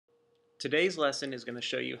Today's lesson is going to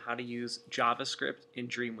show you how to use JavaScript in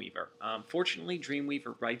Dreamweaver. Fortunately,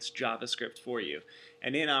 Dreamweaver writes JavaScript for you.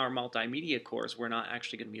 And in our multimedia course, we're not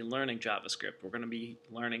actually going to be learning JavaScript. We're going to be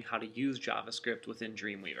learning how to use JavaScript within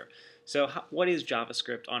Dreamweaver. So what is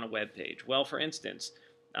JavaScript on a web page? Well, for instance,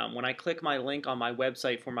 when I click my link on my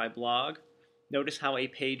website for my blog, notice how a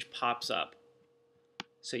page pops up.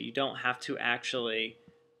 So you don't have to actually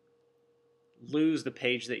lose the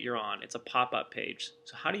page that you're on. It's a pop-up page.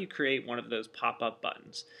 So how do you create one of those pop-up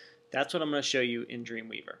buttons? That's what I'm going to show you in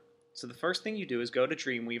Dreamweaver. So the first thing you do is go to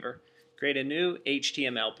Dreamweaver, create a new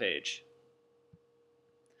HTML page.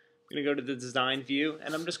 I'm going to go to the design view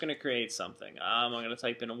and I'm just going to create something. I'm going to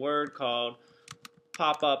type in a word called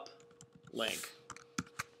pop-up link.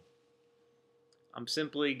 I'm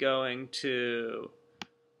simply going to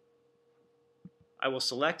I will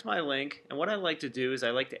select my link, and what I like to do is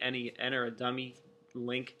I like to enter a dummy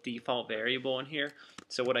link default variable in here.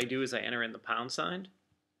 So what I do is I enter in the £,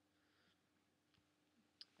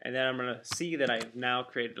 and then I'm going to see that I've now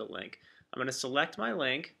created a link. I'm going to select my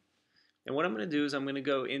link, and what I'm going to do is I'm going to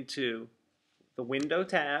go into the Window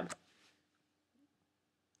tab,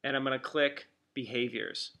 and I'm going to click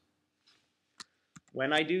Behaviors.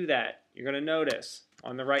 When I do that, you're going to notice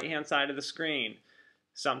on the right-hand side of the screen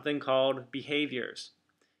something called behaviors.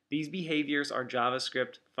 These behaviors are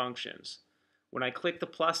JavaScript functions. When I click the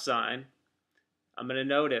plus sign, I'm going to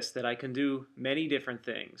notice that I can do many different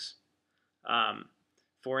things.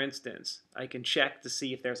 For instance, I can check to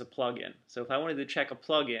see if there's a plugin. So if I wanted to check a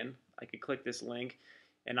plugin, I could click this link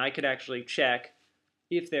and I could actually check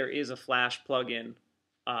if there is a Flash plugin.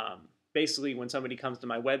 Basically, when somebody comes to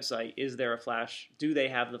my website, is there a Flash? Do they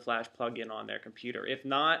have the Flash plugin on their computer? If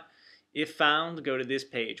not, if found, go to this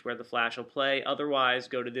page where the Flash will play. Otherwise,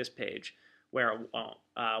 go to this page where it won't,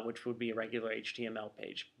 which would be a regular HTML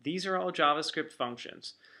page. These are all JavaScript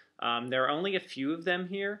functions. There are only a few of them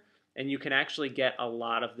here, and you can actually get a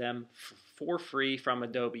lot of them for free from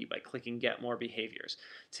Adobe by clicking Get More Behaviors.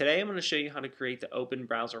 Today, I'm going to show you how to create the Open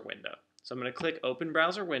Browser window. So I'm going to click Open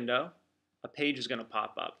Browser Window. A page is going to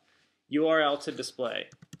pop up. URL to display.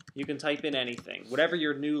 You can type in anything, whatever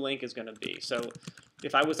your new link is going to be. So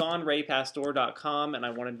if I was on raypastor.com and I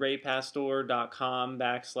wanted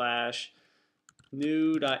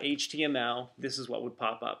raypastor.com/new.html, this is what would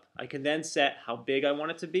pop up. I can then set how big I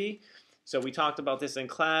want it to be. So we talked about this in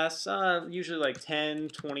class, usually like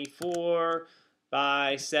 1024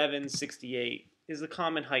 by 768 is the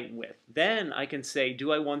common height and width. Then I can say,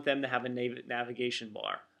 do I want them to have a navigation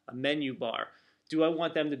bar, a menu bar? Do I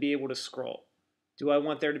want them to be able to scroll? Do I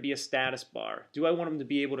want there to be a status bar? Do I want them to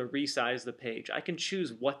be able to resize the page? I can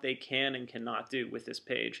choose what they can and cannot do with this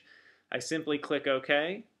page. I simply click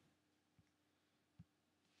OK,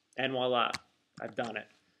 and voila, I've done it.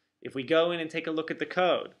 If we go in and take a look at the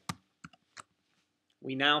code,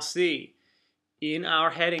 we now see in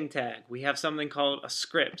our heading tag, we have something called a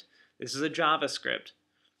script. This is a JavaScript.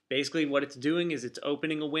 Basically what it's doing is it's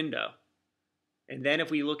opening a window. And then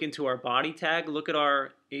if we look into our body tag, look at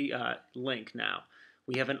our link now.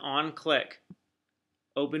 We have an on-click,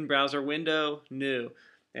 open browser window, new,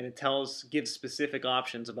 and it gives specific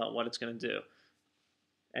options about what it's going to do.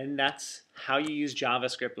 And that's how you use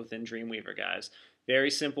JavaScript within Dreamweaver, guys.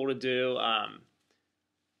 Very simple to do.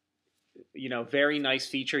 Very nice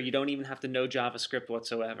feature. You don't even have to know JavaScript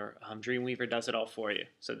whatsoever. Dreamweaver does it all for you.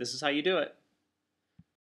 So this is how you do it.